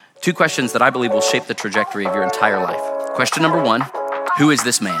Two questions that I believe will shape the trajectory of your entire life. Question number one, who is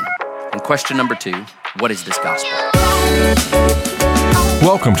this man? And question number two, what is this gospel?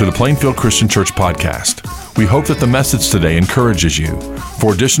 Welcome to the Plainfield Christian Church podcast. We hope that the message today encourages you.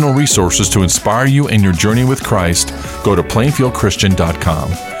 For additional resources to inspire you in your journey with Christ, go to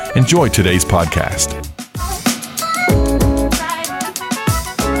plainfieldchristian.com. Enjoy today's podcast.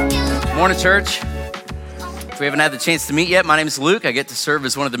 Morning, church. If we haven't had the chance to meet yet, my name is Luke. I get to serve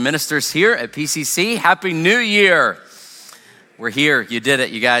as one of the ministers here at PCC. Happy New Year. We're here. You did it,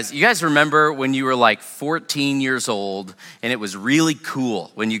 you guys. You guys remember when you were like 14 years old and it was really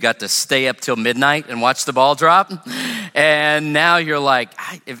cool when you got to stay up till midnight and watch the ball drop? And now you're like,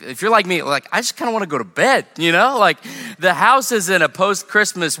 if you're like me, like I just kind of want to go to bed, you know? Like the house is in a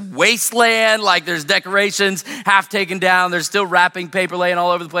post-Christmas wasteland. Like there's decorations half taken down. There's still wrapping paper laying all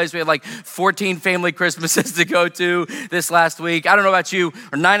over the place. We had like 14 family Christmases to go to this last week. I don't know about you,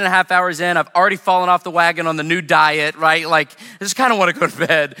 we're 9.5 hours in. I've already fallen off the wagon on the new diet, right? Like I just kind of want to go to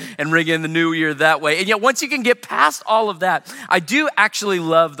bed and ring in the new year that way. And yet once you can get past all of that, I do actually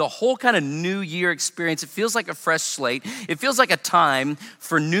love the whole kind of new year experience. It feels like a fresh slate. It feels like a time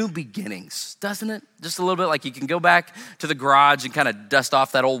for new beginnings, doesn't it? Just a little bit like you can go back to the garage and kind of dust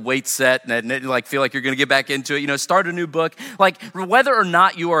off that old weight set and like feel like you're going to get back into it, you know, start a new book. Like whether or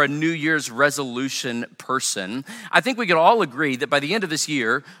not you are a New Year's resolution person, I think we can all agree that by the end of this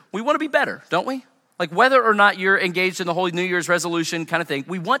year, we want to be better, don't we? Like whether or not you're engaged in the whole New Year's resolution kind of thing,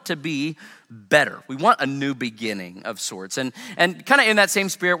 we want to be better. We want a new beginning of sorts. And kind of in that same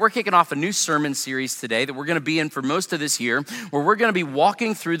spirit, we're kicking off a new sermon series today that we're going to be in for most of this year, where we're going to be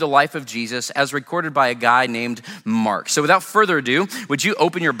walking through the life of Jesus as recorded by a guy named Mark. So without further ado, would you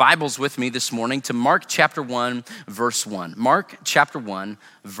open your Bibles with me this morning to Mark chapter 1, verse 1. Mark chapter 1,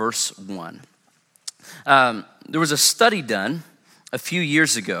 verse 1. There was a study done a few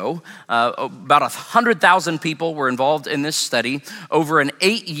years ago. About 100,000 people were involved in this study over an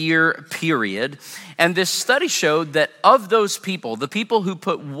 8-year period. And this study showed that of those people, the people who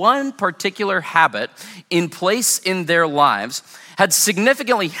put one particular habit in place in their lives had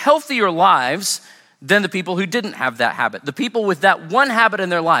significantly healthier lives than the people who didn't have that habit. The people with that one habit in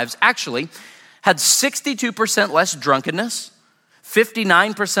their lives actually had 62% less drunkenness,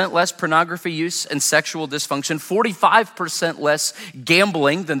 59% less pornography use and sexual dysfunction, 45% less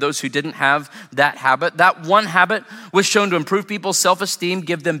gambling than those who didn't have that habit. That one habit was shown to improve people's self-esteem,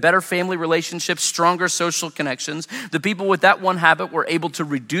 give them better family relationships, stronger social connections. The people with that one habit were able to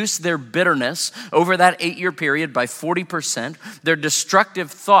reduce their bitterness over that 8-year period by 40%, their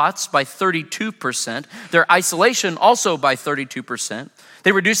destructive thoughts by 32%, their isolation also by 32%.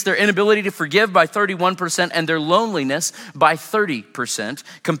 They reduced their inability to forgive by 31% and their loneliness by 30%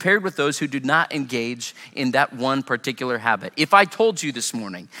 compared with those who did not engage in that one particular habit. If I told you this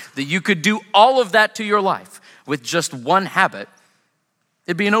morning that you could do all of that to your life with just one habit,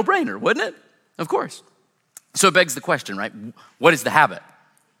 it'd be a no-brainer, wouldn't it? Of course. So it begs the question, right? What is the habit?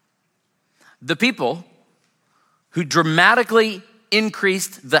 The people who dramatically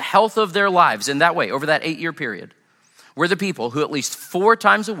increased the health of their lives in that way over that 8-year period were the people who at least 4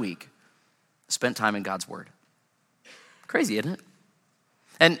 times a week spent time in God's word. Crazy, isn't it?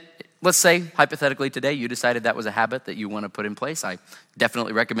 And let's say, hypothetically today, you decided that was a habit that you want to put in place. I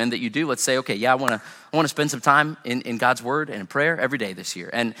definitely recommend that you do. Let's say, okay, yeah, I want to spend some time in God's word and in prayer every day this year.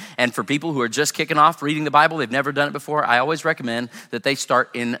 And for people who are just kicking off reading the Bible, they've never done it before, I always recommend that they start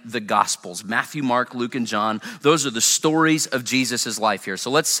in the Gospels. Matthew, Mark, Luke, and John. Those are the stories of Jesus' life here. So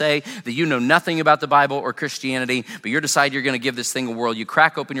let's say that you know nothing about the Bible or Christianity, but you decide you're going to give this thing a whirl. You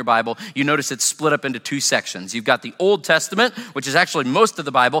crack open your Bible. You notice it's split up into 2 sections. You've got the Old Testament, which is actually most of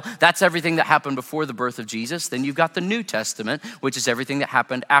the Bible. That's everything that happened before the birth of Jesus. Then you've got the New Testament, which is everything that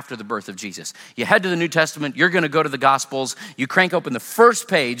happened after the birth of Jesus. You head to the New Testament, you're going to go to the Gospels, you crank open the first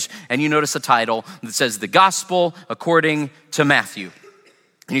page, and you notice a title that says, The Gospel According to Matthew.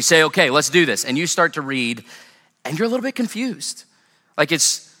 And you say, okay, let's do this. And you start to read, and you're a little bit confused. Like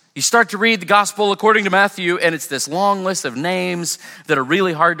you start to read the Gospel according to Matthew, and it's this long list of names that are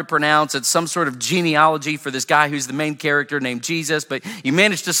really hard to pronounce. It's some sort of genealogy for this guy who's the main character named Jesus, but you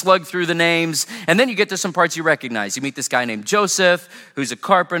manage to slug through the names, and then you get to some parts you recognize. You meet this guy named Joseph, who's a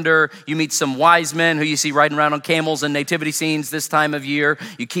carpenter. You meet some wise men who you see riding around on camels in nativity scenes this time of year.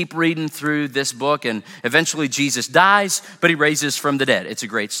 You keep reading through this book, and eventually Jesus dies, but he raises from the dead. It's a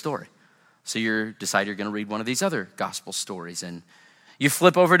great story. So you decide you're going to read one of these other gospel stories, and you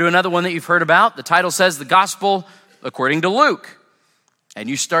flip over to another one that you've heard about. The title says The Gospel According to Luke. And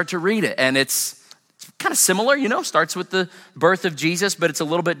you start to read it, and it's kind of similar, starts with the birth of Jesus, but it's a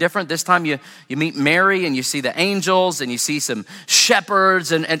little bit different. This time you meet Mary and you see the angels and you see some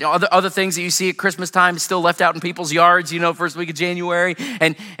shepherds and other things that you see at Christmas time still left out in people's yards, first week of January.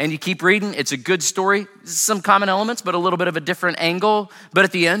 And you keep reading. It's a good story. Some common elements, but a little bit of a different angle. But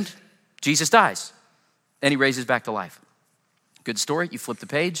at the end, Jesus dies and he raises back to life. Good story. You flip the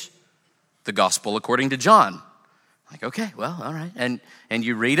page. The gospel according to John. Like, okay, well, all right. And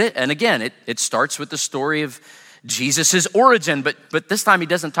you read it, and again, it starts with the story of Jesus' origin, but this time he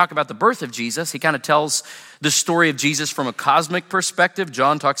doesn't talk about the birth of Jesus. He kind of tells the story of Jesus from a cosmic perspective.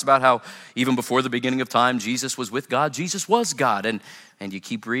 John talks about how even before the beginning of time, Jesus was with God. Jesus was God, and you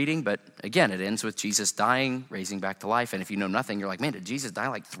keep reading, but again, it ends with Jesus dying, raising back to life. And if you know nothing, you're like, man, did Jesus die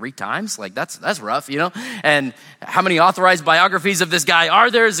like 3 times? Like that's rough, And how many authorized biographies of this guy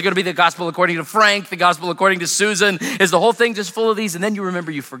are there? Is it going to be the gospel according to Frank, the gospel according to Susan? Is the whole thing just full of these? And then you remember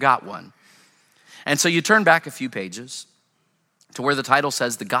you forgot one. And so you turn back a few pages to where the title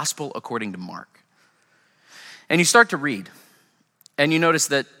says the gospel according to Mark. And you start to read, and you notice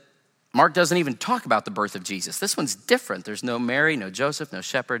that Mark doesn't even talk about the birth of Jesus. This one's different. There's no Mary, no Joseph, no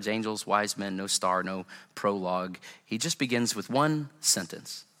shepherds, angels, wise men, no star, no prologue. He just begins with one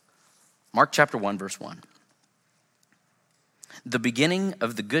sentence. Mark chapter 1, verse 1. The beginning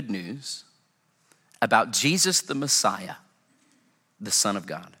of the good news about Jesus the Messiah, the Son of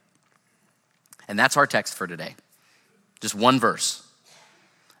God. And that's our text for today. Just one verse.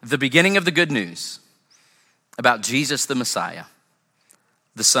 The beginning of the good news about Jesus the Messiah,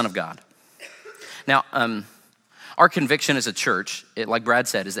 the Son of God. Now, our conviction as a church, like Brad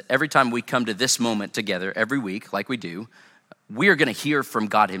said, is that every time we come to this moment together, every week, like we do, we are going to hear from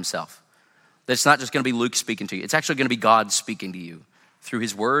God himself. That it's not just going to be Luke speaking to you. It's actually going to be God speaking to you through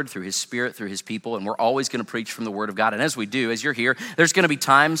his word, through his spirit, through his people, and we're always going to preach from the word of God. And as we do, as you're here, there's going to be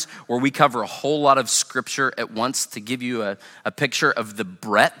times where we cover a whole lot of scripture at once to give you a picture of the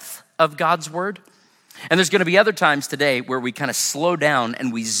breadth of God's word. And there's going to be other times today where we kind of slow down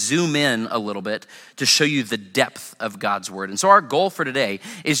and we zoom in a little bit to show you the depth of God's word. And so our goal for today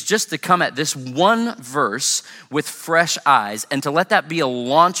is just to come at this one verse with fresh eyes and to let that be a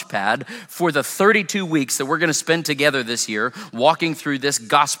launch pad for the 32 weeks that we're going to spend together this year walking through this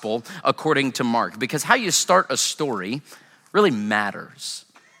gospel according to Mark. Because how you start a story really matters.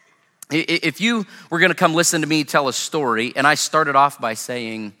 If you were going to come listen to me tell a story and I started off by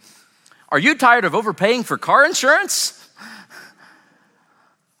saying, are you tired of overpaying for car insurance?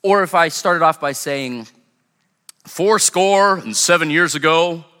 Or if I started off by saying, 87 years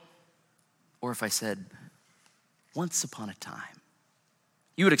ago, or if I said, once upon a time,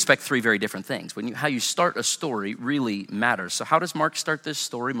 you would expect 3 very different things. How you start a story really matters. So how does Mark start this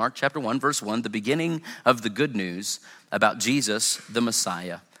story? Mark chapter 1, verse 1, the beginning of the good news about Jesus, the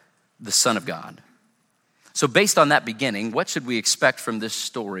Messiah, the Son of God. So based on that beginning, what should we expect from this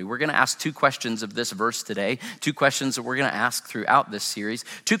story? We're going to ask 2 questions of this verse today, 2 questions that we're going to ask throughout this series,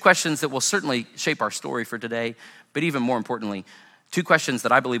 2 questions that will certainly shape our story for today, but even more importantly, 2 questions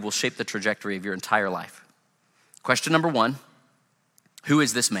that I believe will shape the trajectory of your entire life. Question number 1, who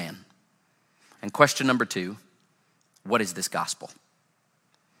is this man? And question number 2, what is this gospel?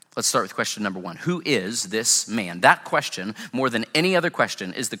 Let's start with question number 1. Who is this man? That question, more than any other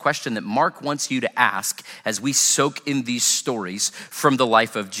question, is the question that Mark wants you to ask as we soak in these stories from the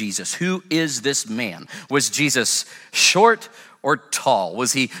life of Jesus. Who is this man? Was Jesus short or tall?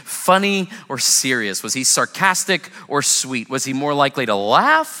 Was he funny or serious? Was he sarcastic or sweet? Was he more likely to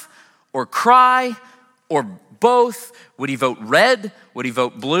laugh or cry or both? Would he vote red? Would he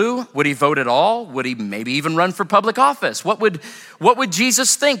vote blue? Would he vote at all? Would he maybe even run for public office? What would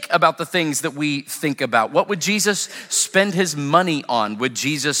Jesus think about the things that we think about? What would Jesus spend his money on? Would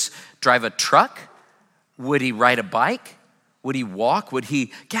Jesus drive a truck? Would he ride a bike? Would he walk? Would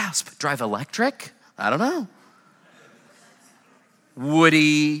he, drive electric? I don't know. Would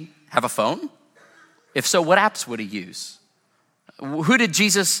he have a phone? If so, what apps would he use? Who did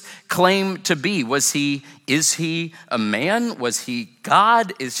Jesus claim to be? Is he a man? Was he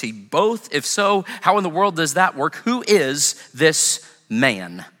God? Is he both? If so, how in the world does that work? Who is this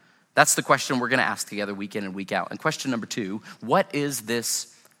man? That's the question we're going to ask together week in and week out. And question number 2, what is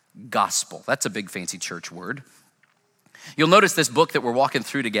this gospel? That's a big fancy church word. You'll notice this book that we're walking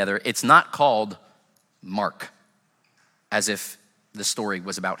through together, it's not called Mark, as if the story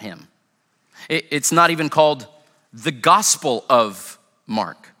was about him. It's not even called the Gospel of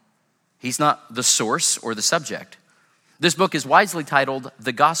Mark. He's not the source or the subject. This book is wisely titled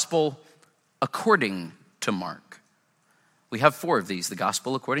The Gospel According to Mark. We have 4 of these: the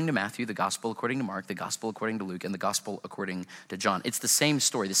gospel according to Matthew, the gospel according to Mark, the gospel according to Luke, and the gospel according to John. It's the same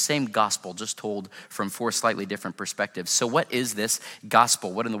story, the same gospel, just told from 4 slightly different perspectives. So what is this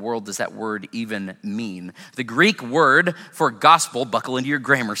gospel? What in the world does that word even mean? The Greek word for gospel, buckle into your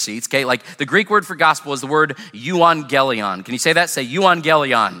grammar seats, okay? Like the Greek word for gospel is the word euangelion. Can you say that? Say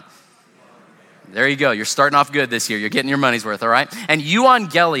euangelion. There you go. You're starting off good this year. You're getting your money's worth, all right? And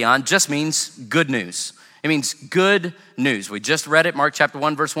euangelion just means good news. It means good news. We just read it, Mark chapter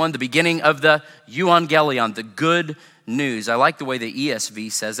 1, verse 1, the beginning of the euangelion, the good news. I like the way the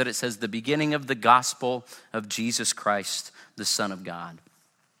ESV says it. It says the beginning of the gospel of Jesus Christ, the Son of God.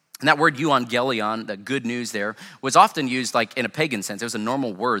 And that word euangelion, the good news there, was often used like in a pagan sense. It was a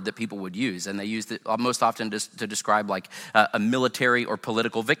normal word that people would use, and they used it most often to describe like a military or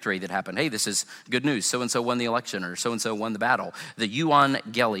political victory that happened. Hey, this is good news. So-and-so won the election, or so-and-so won the battle. The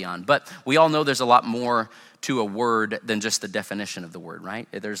euangelion. But we all know there's a lot more to a word than just the definition of the word, right?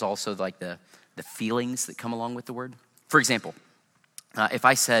 There's also like the feelings that come along with the word. For example, if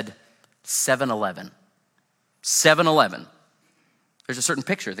I said 7-Eleven, 7-Eleven, there's a certain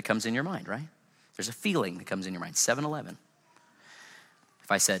picture that comes in your mind, right? There's a feeling that comes in your mind, 7-Eleven.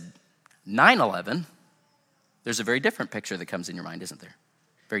 If I said 9/11, there's a very different picture that comes in your mind, isn't there?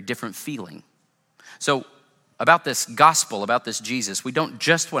 Very different feeling. So about this gospel, about this Jesus, we don't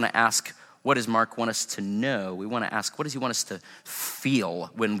just want to ask, what does Mark want us to know? We want to ask, what does he want us to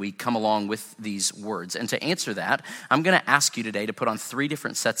feel when we come along with these words? And to answer that, I'm going to ask you today to put on 3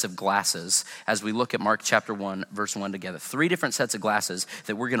 different sets of glasses as we look at Mark chapter 1, verse 1 together. 3 different sets of glasses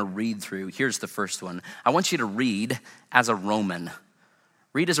that we're going to read through. Here's the first one. I want you to read as a Roman.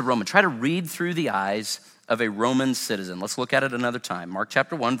 Read as a Roman. Try to read through the eyes of a Roman citizen. Let's look at it another time. Mark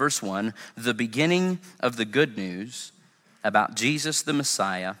chapter 1, verse 1, the beginning of the good news about Jesus the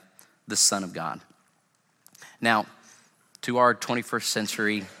Messiah, the Son of God. Now, to our 21st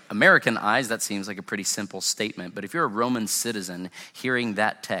century American eyes, that seems like a pretty simple statement. But if you're a Roman citizen hearing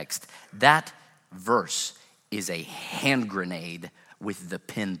that text, that verse is a hand grenade with the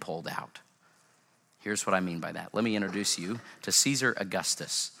pin pulled out. Here's what I mean by that. Let me introduce you to Caesar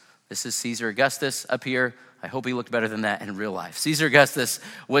Augustus. This is Caesar Augustus up here. I hope he looked better than that in real life. Caesar Augustus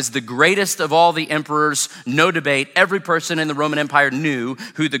was the greatest of all the emperors. No debate. Every person in the Roman Empire knew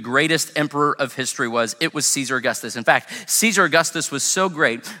who the greatest emperor of history was. It was Caesar Augustus. In fact, Caesar Augustus was so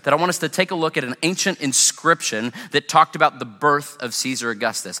great that I want us to take a look at an ancient inscription that talked about the birth of Caesar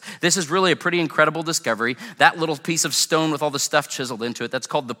Augustus. This is really a pretty incredible discovery. That little piece of stone with all the stuff chiseled into it, that's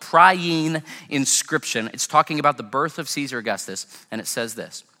called the Priene inscription. It's talking about the birth of Caesar Augustus, and it says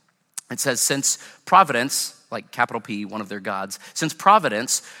this. It says, since Providence, like capital P, one of their gods, since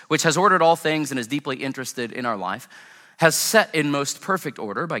Providence, which has ordered all things and is deeply interested in our life, has set in most perfect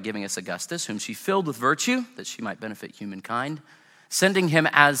order by giving us Augustus, whom she filled with virtue, that she might benefit humankind, sending him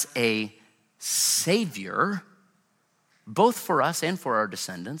as a savior, both for us and for our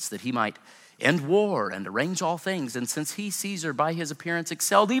descendants, that he might end war and arrange all things. And since he, Caesar, by his appearance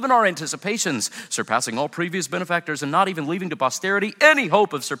excelled even our anticipations, surpassing all previous benefactors and not even leaving to posterity any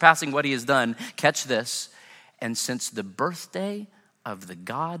hope of surpassing what he has done, catch this, and since the birthday of the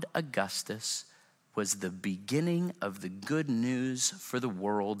god Augustus was the beginning of the good news for the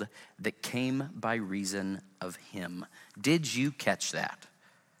world that came by reason of him. Did you catch that?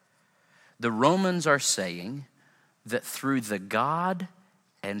 The Romans are saying that through the God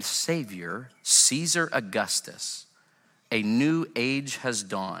and Savior, Caesar Augustus, a new age has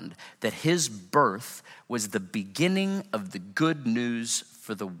dawned, that his birth was the beginning of the good news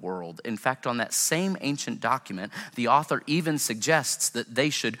for the world. In fact, on that same ancient document, the author even suggests that they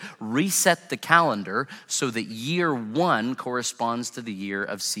should reset the calendar so that year 1 corresponds to the year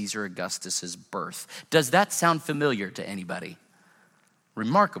of Caesar Augustus's birth. Does that sound familiar to anybody?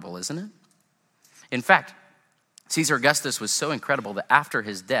 Remarkable, isn't it? In fact, Caesar Augustus was so incredible that after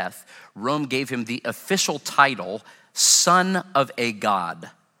his death, Rome gave him the official title, Son of a God.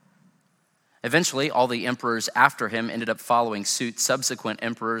 Eventually, all the emperors after him ended up following suit. Subsequent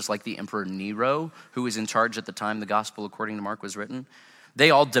emperors like the Emperor Nero, who was in charge at the time the gospel according to Mark was written, they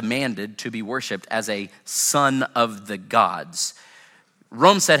all demanded to be worshiped as a son of the gods.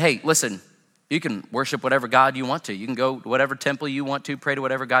 Rome said, hey, listen, you can worship whatever God you want to. You can go to whatever temple you want to, pray to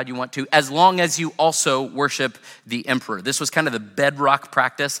whatever God you want to, as long as you also worship the emperor. This was kind of the bedrock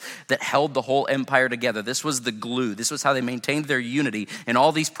practice that held the whole empire together. This was the glue. This was how they maintained their unity in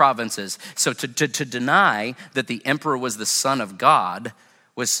all these provinces. So to deny that the emperor was the son of God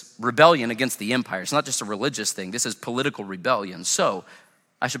was rebellion against the empire. It's not just a religious thing. This is political rebellion. So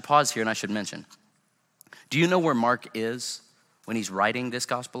I should pause here and I should mention, do you know where Mark is when he's writing this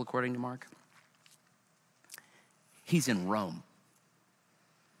gospel according to Mark? He's in Rome.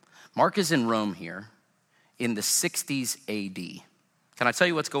 Mark is in Rome here in the 60s AD. Can I tell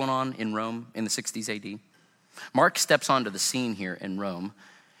you what's going on in Rome in the 60s AD? Mark steps onto the scene here in Rome,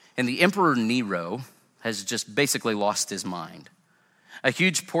 and the Emperor Nero has just basically lost his mind. A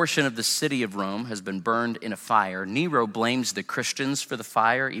huge portion of the city of Rome has been burned in a fire. Nero blames the Christians for the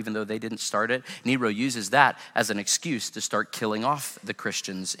fire, even though they didn't start it. Nero uses that as an excuse to start killing off the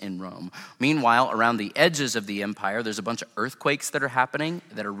Christians in Rome. Meanwhile, around the edges of the empire, there's a bunch of earthquakes that are happening,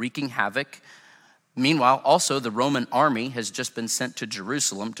 that are wreaking havoc. Meanwhile, also the Roman army has just been sent to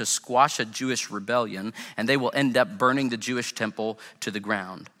Jerusalem to squash a Jewish rebellion, and they will end up burning the Jewish temple to the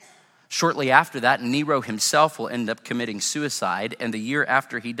ground. Shortly after that, Nero himself will end up committing suicide, and the year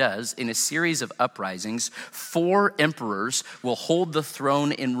after he does, in a series of uprisings, 4 emperors will hold the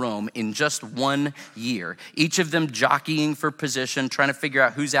throne in Rome in just 1 year, each of them jockeying for position, trying to figure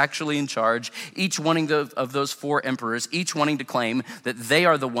out who's actually in charge, each wanting of those 4 emperors, each wanting to claim that they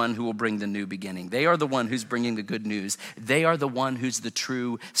are the one who will bring the new beginning. They are the one who's bringing the good news. They are the one who's the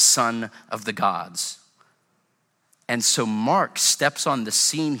true son of the gods. And so Mark steps on the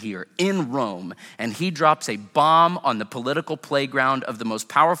scene here in Rome, and he drops a bomb on the political playground of the most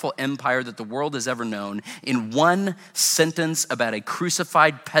powerful empire that the world has ever known. In one sentence about a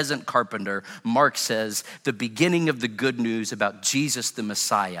crucified peasant carpenter, Mark says, the beginning of the good news about Jesus the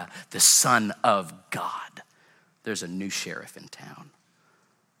Messiah, the Son of God. There's a new sheriff in town.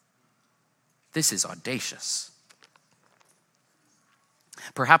 This is audacious.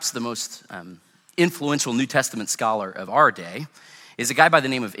 Perhaps the most influential New Testament scholar of our day is a guy by the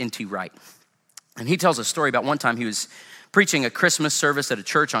name of N.T. Wright. And he tells a story about one time he was preaching a Christmas service at a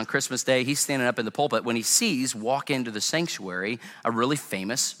church on Christmas Day. He's standing up in the pulpit when he sees walk into the sanctuary a really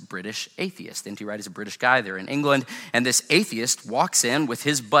famous British atheist. N.T. Wright is a British guy. They're in England. And this atheist walks in with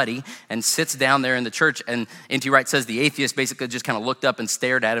his buddy and sits down there in the church. And N.T. Wright says the atheist basically just kind of looked up and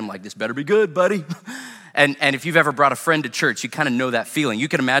stared at him like, this better be good, buddy. And if you've ever brought a friend to church, you kind of know that feeling. You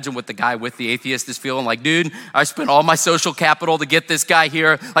can imagine what the guy with the atheist is feeling like, dude, I spent all my social capital to get this guy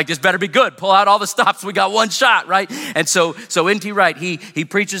here. Like, this better be good. Pull out all the stops. We got one shot, right? And so N.T. Wright, he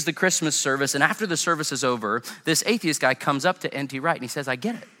preaches the Christmas service. And after the service is over, this atheist guy comes up to N.T. Wright and he says, I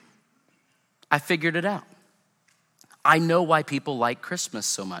get it. I figured it out. I know why people like Christmas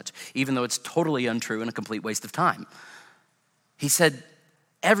so much, even though it's totally untrue and a complete waste of time. He said,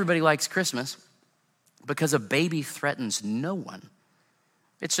 everybody likes Christmas because a baby threatens no one.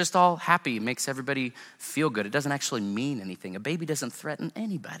 It's just all happy, makes everybody feel good. It doesn't actually mean anything. A baby doesn't threaten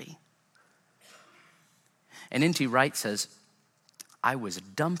anybody. And N.T. Wright says, I was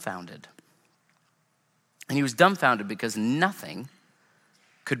dumbfounded. And he was dumbfounded because nothing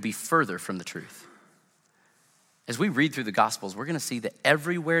could be further from the truth. As we read through the Gospels, we're going to see that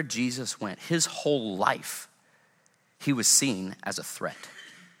everywhere Jesus went, his whole life, he was seen as a threat.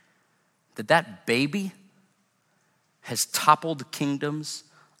 That baby has toppled kingdoms,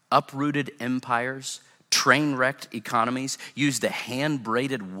 uprooted empires, train-wrecked economies, used a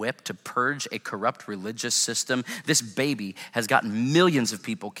hand-braided whip to purge a corrupt religious system. This baby has gotten millions of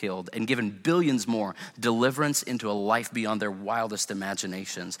people killed and given billions more deliverance into a life beyond their wildest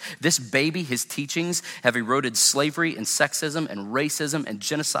imaginations. This baby, his teachings have eroded slavery and sexism and racism and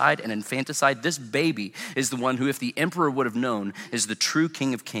genocide and infanticide. This baby is the one who, if the emperor would have known, is the true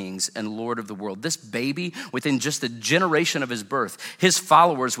King of Kings and Lord of the world. This baby, within just a generation of his birth, his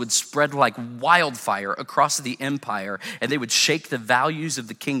followers would spread like wildfire across the empire, and they would shake the values of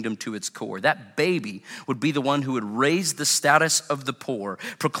the kingdom to its core. That baby would be the one who would raise the status of the poor,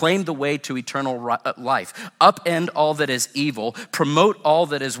 proclaim the way to eternal life, upend all that is evil, promote all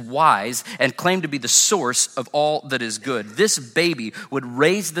that is wise, and claim to be the source of all that is good. This baby would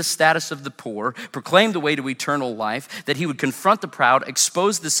raise the status of the poor, proclaim the way to eternal life, that he would confront the proud,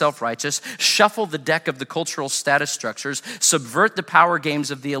 expose the self-righteous, shuffle the deck of the cultural status structures, subvert the power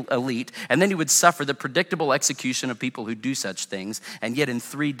games of the elite, and then he would suffer the predictable execution of people who do such things, and yet in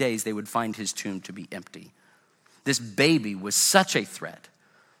 3 days they would find his tomb to be empty. This baby was such a threat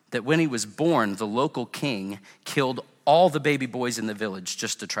that when he was born, the local king killed all the baby boys in the village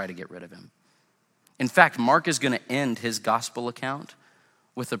just to try to get rid of him. In fact, Mark is going to end his gospel account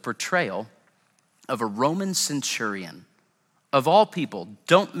with a portrayal of a Roman centurion. Of all people,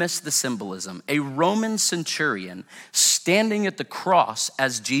 don't miss the symbolism. A Roman centurion standing at the cross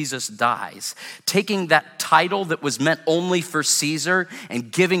as Jesus dies, taking that title that was meant only for Caesar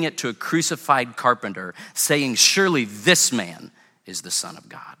and giving it to a crucified carpenter, saying, surely this man is the Son of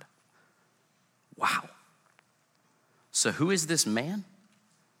God. Wow. So who is this man?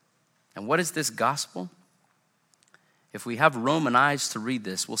 And what is this gospel? If we have Roman eyes to read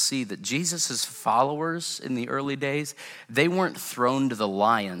this, we'll see that Jesus' followers in the early days, they weren't thrown to the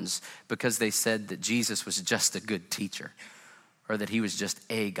lions because they said that Jesus was just a good teacher or that he was just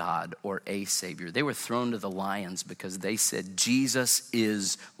a God or a Savior. They were thrown to the lions because they said Jesus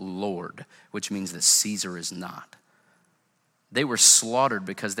is Lord, which means that Caesar is not. They were slaughtered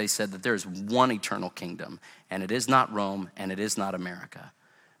because they said that there is one eternal kingdom, and it is not Rome, and it is not America.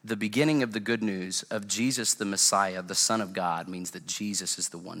 The beginning of the good news of Jesus the Messiah, the Son of God, means that Jesus is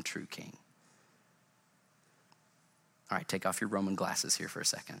the one true King. All right, take off your Roman glasses here for a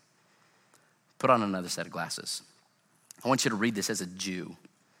second. Put on another set of glasses. I want you to read this as a Jew.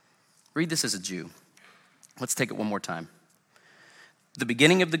 Read this as a Jew. Let's take it one more time. The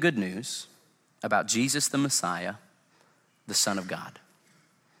beginning of the good news about Jesus the Messiah, the Son of God.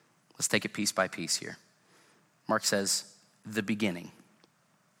 Let's take it piece by piece here. Mark says, the beginning.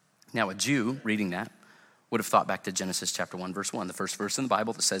 Now, a Jew reading that would have thought back to Genesis chapter 1, verse 1, the first verse in the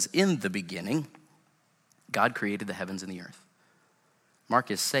Bible that says, in the beginning, God created the heavens and the earth. Mark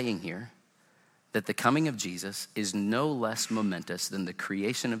is saying here that the coming of Jesus is no less momentous than the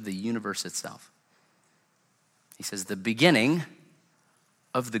creation of the universe itself. He says, the beginning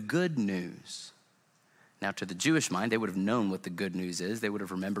of the good news. Now, to the Jewish mind, they would have known what the good news is. They would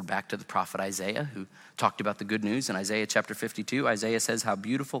have remembered back to the prophet Isaiah, who talked about the good news. In Isaiah chapter 52, Isaiah says, how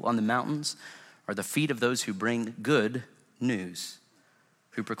beautiful on the mountains are the feet of those who bring good news,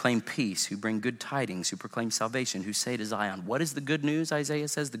 who proclaim peace, who bring good tidings, who proclaim salvation, who say to Zion, what is the good news? Isaiah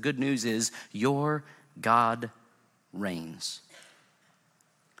says, the good news is your God reigns.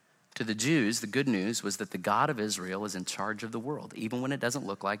 To the Jews, the good news was that the God of Israel is in charge of the world, even when it doesn't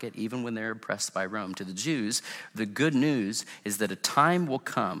look like it, even when they're oppressed by Rome. To the Jews, the good news is that a time will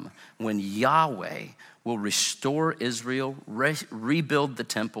come when Yahweh will restore Israel, rebuild the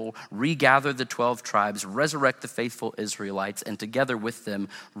temple, regather the 12 tribes, resurrect the faithful Israelites, and together with them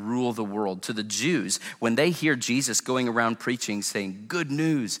rule the world. To the Jews, when they hear Jesus going around preaching, saying, good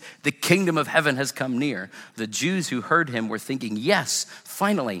news, the kingdom of heaven has come near, the Jews who heard him were thinking, yes,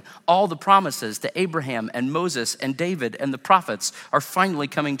 finally, all the promises to Abraham and Moses and David and the prophets are finally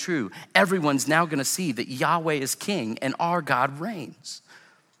coming true. Everyone's now going to see that Yahweh is king and our God reigns.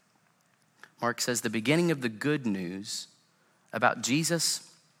 Mark says the beginning of the good news about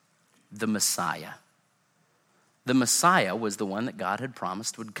Jesus, the Messiah. The Messiah was the one that God had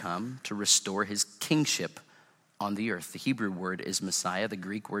promised would come to restore his kingship on the earth. The Hebrew word is Messiah. The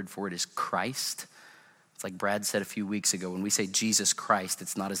Greek word for it is Christ. It's like Brad said a few weeks ago, when we say Jesus Christ,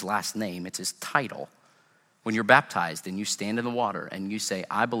 it's not his last name, it's his title. When you're baptized and you stand in the water and you say,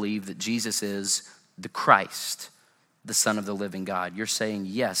 I believe that Jesus is the Christ, the Son of the living God, you're saying,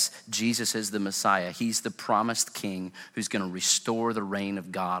 yes, Jesus is the Messiah. He's the promised king who's going to restore the reign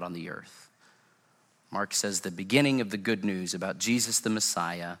of God on the earth. Mark says the beginning of the good news about Jesus the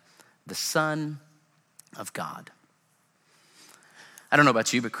Messiah, the Son of God. I don't know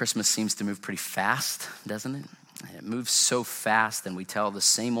about you, but Christmas seems to move pretty fast, doesn't it? It moves so fast, and we tell the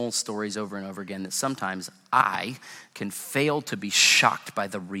same old stories over and over again that sometimes I can fail to be shocked by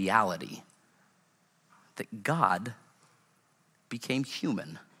the reality that God became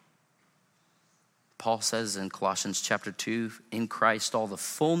human. Paul says in Colossians chapter 2, in Christ all the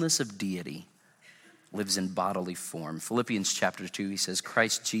fullness of deity lives in bodily form. Philippians chapter 2, he says,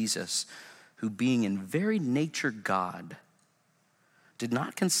 Christ Jesus, who being in very nature God, did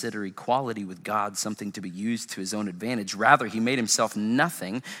not consider equality with God something to be used to his own advantage. Rather, he made himself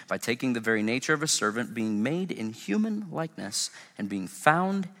nothing by taking the very nature of a servant, being made in human likeness and being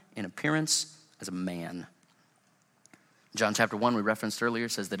found in appearance as a man. John chapter 1, we referenced earlier,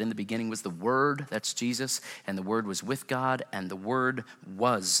 says that in the beginning was the Word, that's Jesus, and the Word was with God, and the Word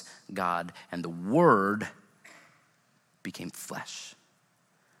was God, and the Word became flesh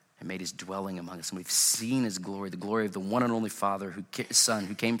and made his dwelling among us. And we've seen his glory, the glory of the one and only Son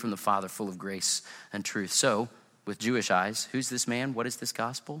who came from the Father, full of grace and truth. So, with Jewish eyes, who's this man? What is this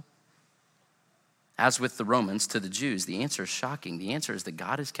gospel? As with the Romans, to the Jews, the answer is shocking. The answer is that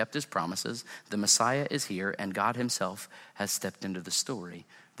God has kept his promises, the Messiah is here, and God himself has stepped into the story.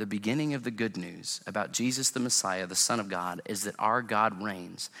 The beginning of the good news about Jesus the Messiah, the Son of God, is that our God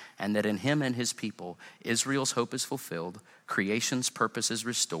reigns, and that in him and his people, Israel's hope is fulfilled, creation's purpose is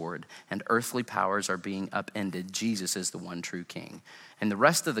restored, and earthly powers are being upended. Jesus is the one true king. And the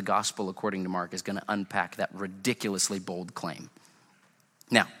rest of the gospel, according to Mark, is going to unpack that ridiculously bold claim.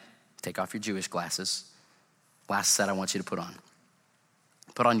 Now, take off your Jewish glasses. Last set I want you to put on.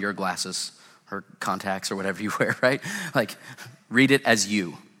 Put on your glasses or contacts or whatever you wear, right? Like, read it as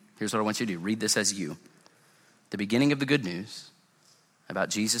you. Here's what I want you to do. Read this as you. The beginning of the good news about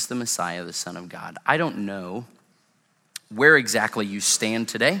Jesus the Messiah, the Son of God. I don't know where exactly you stand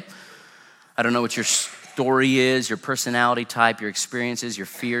today. I don't know what your story is, your personality type, your experiences, your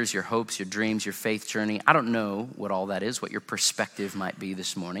fears, your hopes, your dreams, your faith journey. I don't know what all that is, what your perspective might be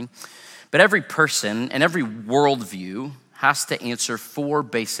this morning. But every person and every worldview has to answer 4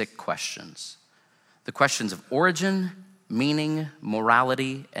 basic questions. The questions of origin, meaning,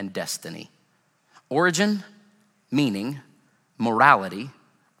 morality, and destiny. Origin, meaning, morality,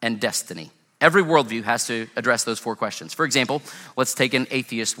 and destiny. Every worldview has to address those 4 questions. For example, let's take an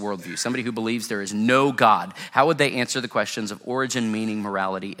atheist worldview, somebody who believes there is no God. How would they answer the questions of origin, meaning,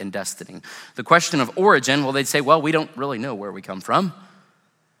 morality, and destiny? The question of origin, well, they'd say, well, we don't really know where we come from.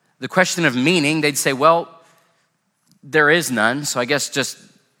 The question of meaning, they'd say, well, there is none, so I guess just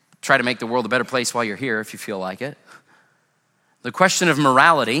try to make the world a better place while you're here if you feel like it. The question of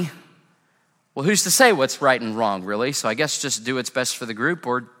morality, well, who's to say what's right and wrong, really? So I guess just do what's best for the group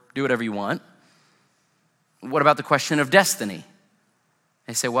or do whatever you want. What about the question of destiny?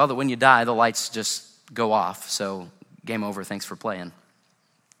 They say, well, that when you die, the lights just go off, so game over, thanks for playing.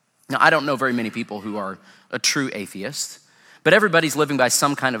 Now, I don't know very many people who are a true atheist, but everybody's living by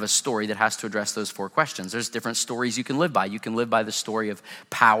some kind of a story that has to address those 4 questions. There's different stories you can live by. You can live by the story of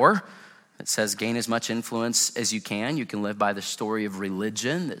power that says gain as much influence as you can. You can live by the story of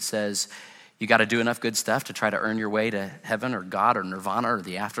religion that says you got to do enough good stuff to try to earn your way to heaven or God or nirvana or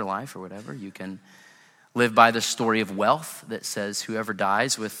the afterlife or whatever. You can live by the story of wealth that says whoever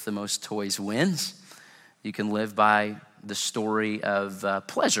dies with the most toys wins. You can live by the story of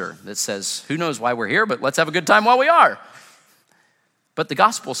pleasure that says who knows why we're here, but let's have a good time while we are. But the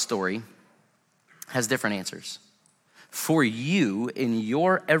gospel story has different answers. For you in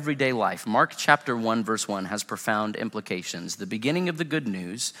your everyday life, Mark chapter 1, verse 1 has profound implications. The beginning of the good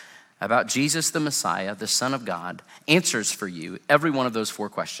news about Jesus the Messiah, the Son of God, answers for you every one of those 4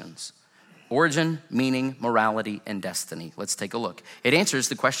 questions. Origin, meaning, morality, and destiny. Let's take a look. It answers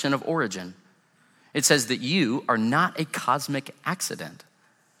the question of origin. It says that you are not a cosmic accident.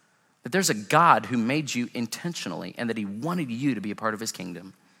 That there's a God who made you intentionally and that he wanted you to be a part of his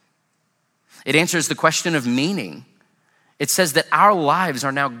kingdom. It answers the question of meaning. It says that our lives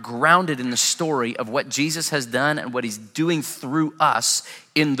are now grounded in the story of what Jesus has done and what he's doing through us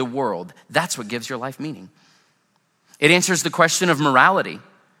in the world. That's what gives your life meaning. It answers the question of morality.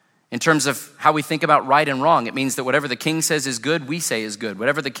 In terms of how we think about right and wrong, it means that whatever the king says is good, we say is good.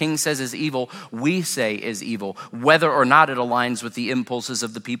 Whatever the king says is evil, we say is evil. Whether or not it aligns with the impulses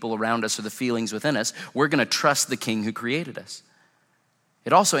of the people around us or the feelings within us, we're going to trust the king who created us.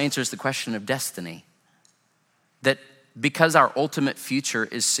 It also answers the question of destiny. That because our ultimate future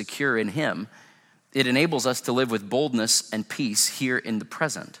is secure in him, it enables us to live with boldness and peace here in the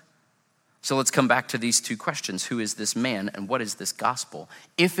present. So let's come back to these 2 questions. Who is this man and what is this gospel?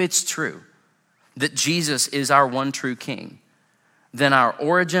 If it's true that Jesus is our one true king, then our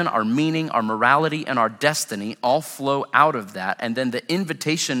origin, our meaning, our morality, and our destiny all flow out of that. And then the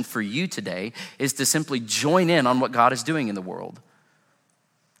invitation for you today is to simply join in on what God is doing in the world,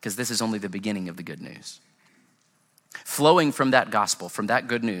 because this is only the beginning of the good news. Flowing from that gospel, from that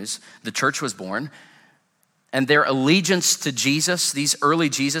good news, the church was born. And their allegiance to Jesus, these early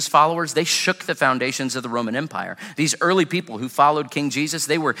Jesus followers, they shook the foundations of the Roman Empire. These early people who followed King Jesus,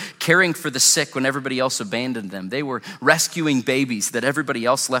 they were caring for the sick when everybody else abandoned them. They were rescuing babies that everybody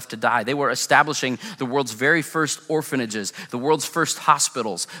else left to die. They were establishing the world's very first orphanages, the world's first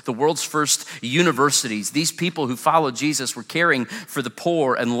hospitals, the world's first universities. These people who followed Jesus were caring for the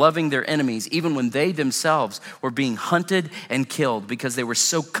poor and loving their enemies, even when they themselves were being hunted and killed because they were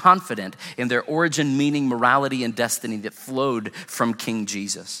so confident in their origin, meaning, morality, and destiny that flowed from King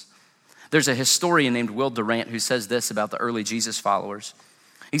Jesus. There's a historian named Will Durant who says this about the early Jesus followers.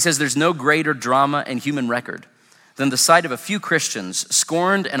 He says, there's no greater drama in human record than the sight of a few Christians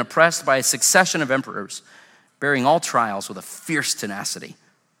scorned and oppressed by a succession of emperors, bearing all trials with a fierce tenacity,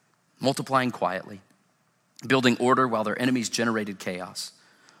 multiplying quietly, building order while their enemies generated chaos,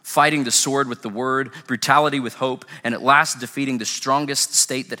 fighting the sword with the word, brutality with hope, and at last defeating the strongest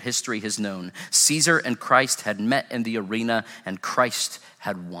state that history has known. Caesar and Christ had met in the arena, and Christ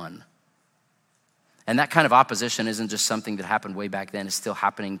had won. And that kind of opposition isn't just something that happened way back then, it's still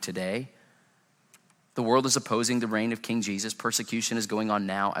happening today. The world is opposing the reign of King Jesus. Persecution is going on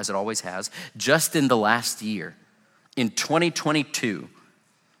now, as it always has. Just in the last year, in 2022,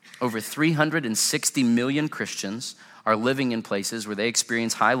 over 360 million Christians are living in places where they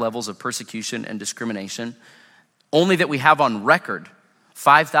experience high levels of persecution and discrimination. Only that we have on record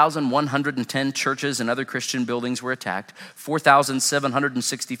 5,110 churches and other Christian buildings were attacked.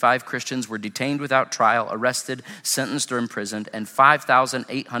 4,765 Christians were detained without trial, arrested, sentenced, or imprisoned, and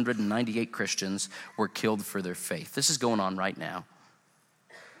 5,898 Christians were killed for their faith. This is going on right now.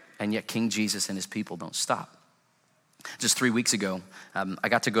 And yet King Jesus and his people don't stop. Just 3 weeks ago, I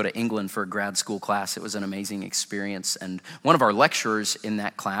got to go to England for a grad school class. It was an amazing experience. And one of our lecturers in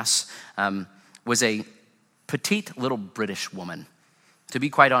that class was a petite little British woman. To be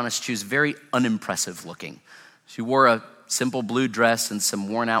quite honest, she was very unimpressive looking. She wore a simple blue dress and some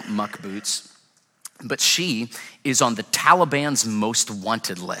worn out muck boots. But she is on the Taliban's most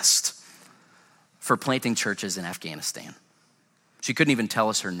wanted list for planting churches in Afghanistan. She couldn't even tell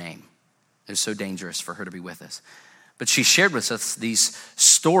us her name. It was so dangerous for her to be with us. But she shared with us these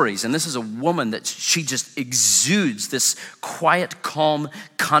stories, and this is a woman that she just exudes this quiet, calm,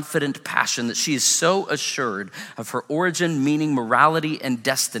 confident passion that she is so assured of her origin, meaning, morality, and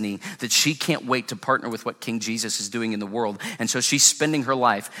destiny that she can't wait to partner with what King Jesus is doing in the world. And so she's spending her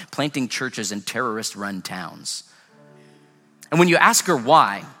life planting churches in terrorist-run towns. And when you ask her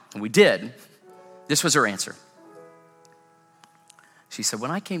why, and we did, this was her answer. She said,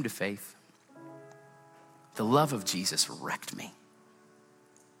 when I came to faith, the love of Jesus wrecked me.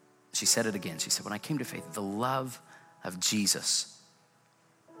 She said it again. She said, when I came to faith, the love of Jesus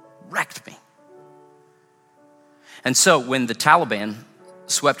wrecked me. And so when the Taliban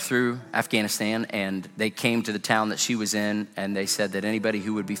swept through Afghanistan and they came to the town that she was in, and they said that anybody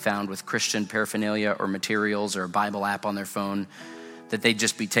who would be found with Christian paraphernalia or materials or a Bible app on their phone, that they'd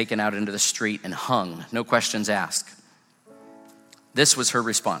just be taken out into the street and hung, no questions asked. This was her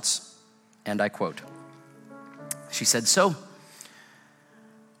response, and I quote, she said, so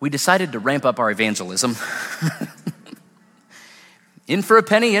we decided to ramp up our evangelism. In for a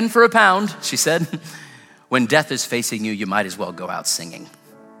penny, in for a pound, she said. When death is facing you, you might as well go out singing.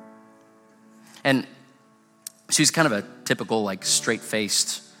 And she's kind of a typical, like,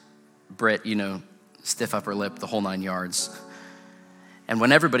 straight-faced Brit, stiff upper lip, the whole 9 yards. And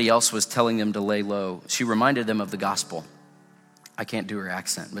when everybody else was telling them to lay low, she reminded them of the gospel. I can't do her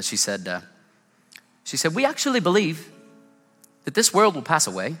accent, but she said, we actually believe that this world will pass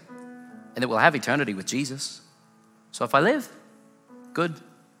away and that we'll have eternity with Jesus. So if I live, good.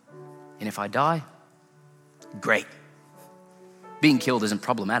 And if I die, great. Being killed isn't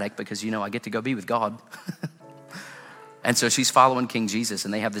problematic because, I get to go be with God. And so she's following King Jesus,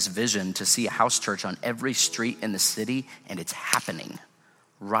 and they have this vision to see a house church on every street in the city, and it's happening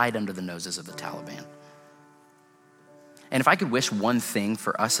right under the noses of the Taliban. And if I could wish one thing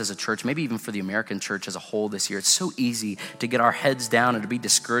for us as a church, maybe even for the American church as a whole this year, it's so easy to get our heads down and to be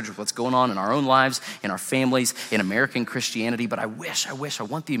discouraged with what's going on in our own lives, in our families, in American Christianity. But I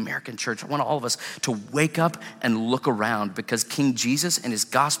want the American church, I want all of us to wake up and look around, because King Jesus and his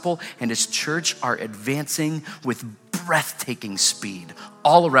gospel and his church are advancing with breathtaking speed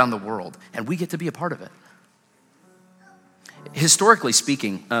all around the world, and we get to be a part of it. Historically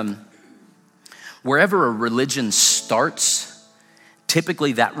speaking, wherever a religion starts,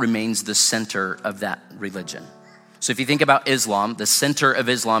 typically that remains the center of that religion. So if you think about Islam, the center of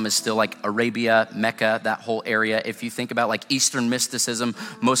Islam is still like Arabia, Mecca, that whole area. If you think about like Eastern mysticism,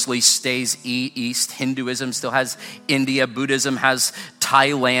 mostly stays east. Hinduism still has India. Buddhism has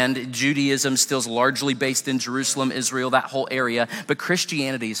Thailand. Judaism still is largely based in Jerusalem, Israel, that whole area. But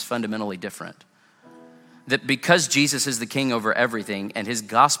Christianity is fundamentally different. That because Jesus is the king over everything, and his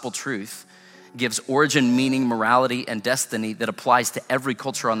gospel truth gives origin, meaning, morality, and destiny that applies to every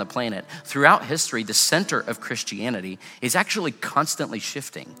culture on the planet. Throughout history, the center of Christianity is actually constantly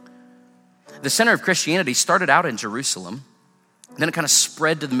shifting. The center of Christianity started out in Jerusalem, then it kind of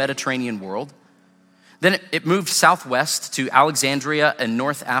spread to the Mediterranean world. Then it moved southwest to Alexandria and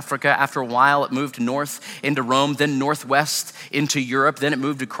North Africa. After a while, it moved north into Rome, then northwest into Europe. Then it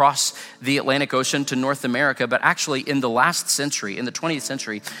moved across the Atlantic Ocean to North America. But actually, in the last century, in the 20th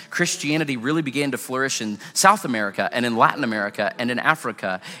century, Christianity really began to flourish in South America and in Latin America and in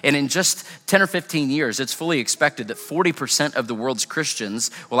Africa. And in just 10 or 15 years, it's fully expected that 40% of the world's Christians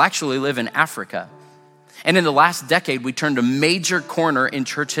will actually live in Africa. And in the last decade, we turned a major corner in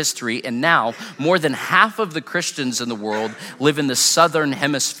church history, and now more than half of the Christians in the world live in the southern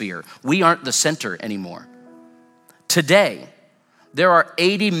hemisphere. We aren't the center anymore. Today, there are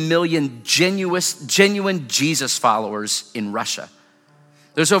 80 million genuine Jesus followers in Russia.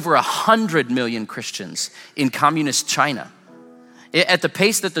 There's over 100 million Christians in communist China. At the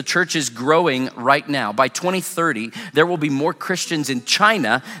pace that the church is growing right now, by 2030, there will be more Christians in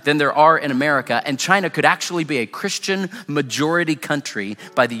China than there are in America, and China could actually be a Christian majority country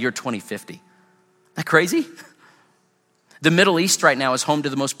by the year 2050. Isn't that crazy? The Middle East right now is home to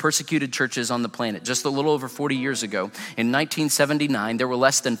the most persecuted churches on the planet. Just a little over 40 years ago, in 1979, there were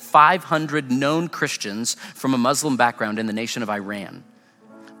less than 500 known Christians from a Muslim background in the nation of Iran.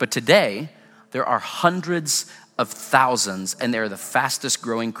 But today, there are hundreds of thousands, and they're the fastest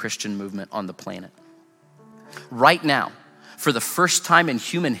growing Christian movement on the planet. Right now, for the first time in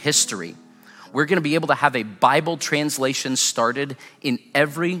human history, we're gonna be able to have a Bible translation started in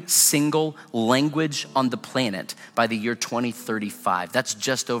every single language on the planet by the year 2035. That's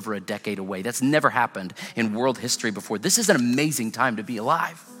just over a decade away. That's never happened in world history before. This is an amazing time to be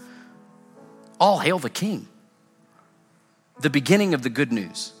alive. All hail the King. The beginning of the good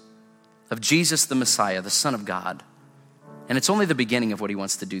news of Jesus the Messiah, the Son of God. And it's only the beginning of what he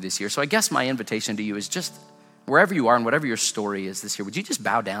wants to do this year. So I guess my invitation to you is just wherever you are and whatever your story is this year, would you just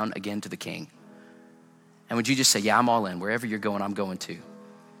bow down again to the King? And would you just say, yeah, I'm all in. Wherever you're going, I'm going too.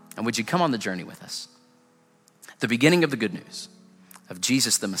 And would you come on the journey with us? The beginning of the good news of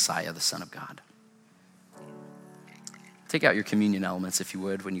Jesus the Messiah, the Son of God. Take out your communion elements if you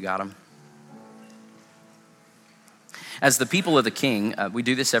would when you got them. As the people of the King, we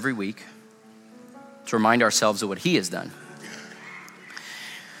do this every week to remind ourselves of what he has done.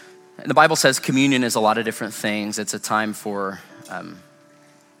 And the Bible says communion is a lot of different things. It's a time for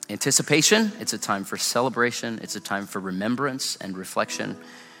anticipation. It's a time for celebration. It's a time for remembrance and reflection.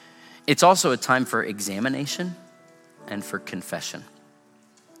 It's also a time for examination and for confession.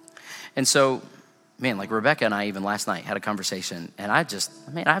 And so, man, like Rebecca and I even last night had a conversation, and I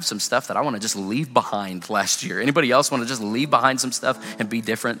have some stuff that I want to just leave behind last year. Anybody else want to just leave behind some stuff and be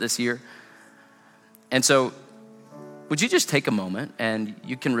different this year? And so, would you just take a moment, and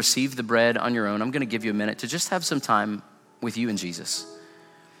you can receive the bread on your own. I'm going to give you a minute to just have some time with you and Jesus.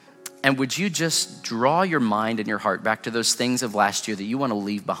 And would you just draw your mind and your heart back to those things of last year that you want to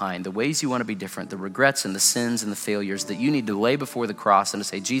leave behind, the ways you want to be different, the regrets and the sins and the failures that you need to lay before the cross and to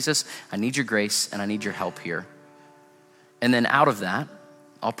say, Jesus, I need your grace and I need your help here. And then out of that,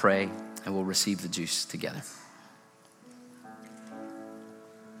 I'll pray and we'll receive the juice together.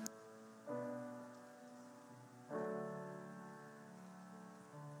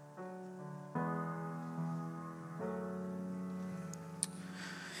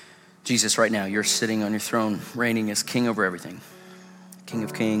 Jesus, right now, you're sitting on your throne, reigning as king over everything, King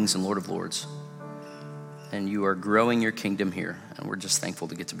of kings and Lord of lords. And you are growing your kingdom here, and we're just thankful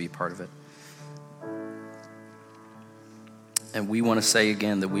to get to be a part of it. And we want to say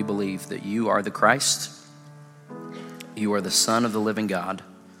again that we believe that you are the Christ, you are the Son of the living God.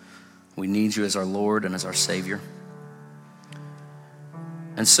 We need you as our Lord and as our Savior.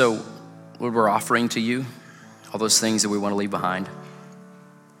 And so, Lord, we're offering to you all those things that we want to leave behind.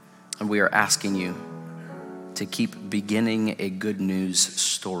 And we are asking you to keep beginning a good news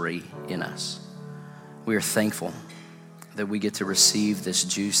story in us. We are thankful that we get to receive this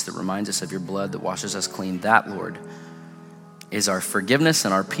juice that reminds us of your blood that washes us clean. That, Lord, is our forgiveness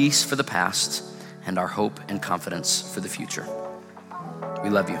and our peace for the past and our hope and confidence for the future. We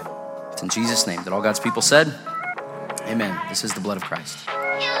love you. It's in Jesus' name that all God's people said, amen. This is the blood of Christ.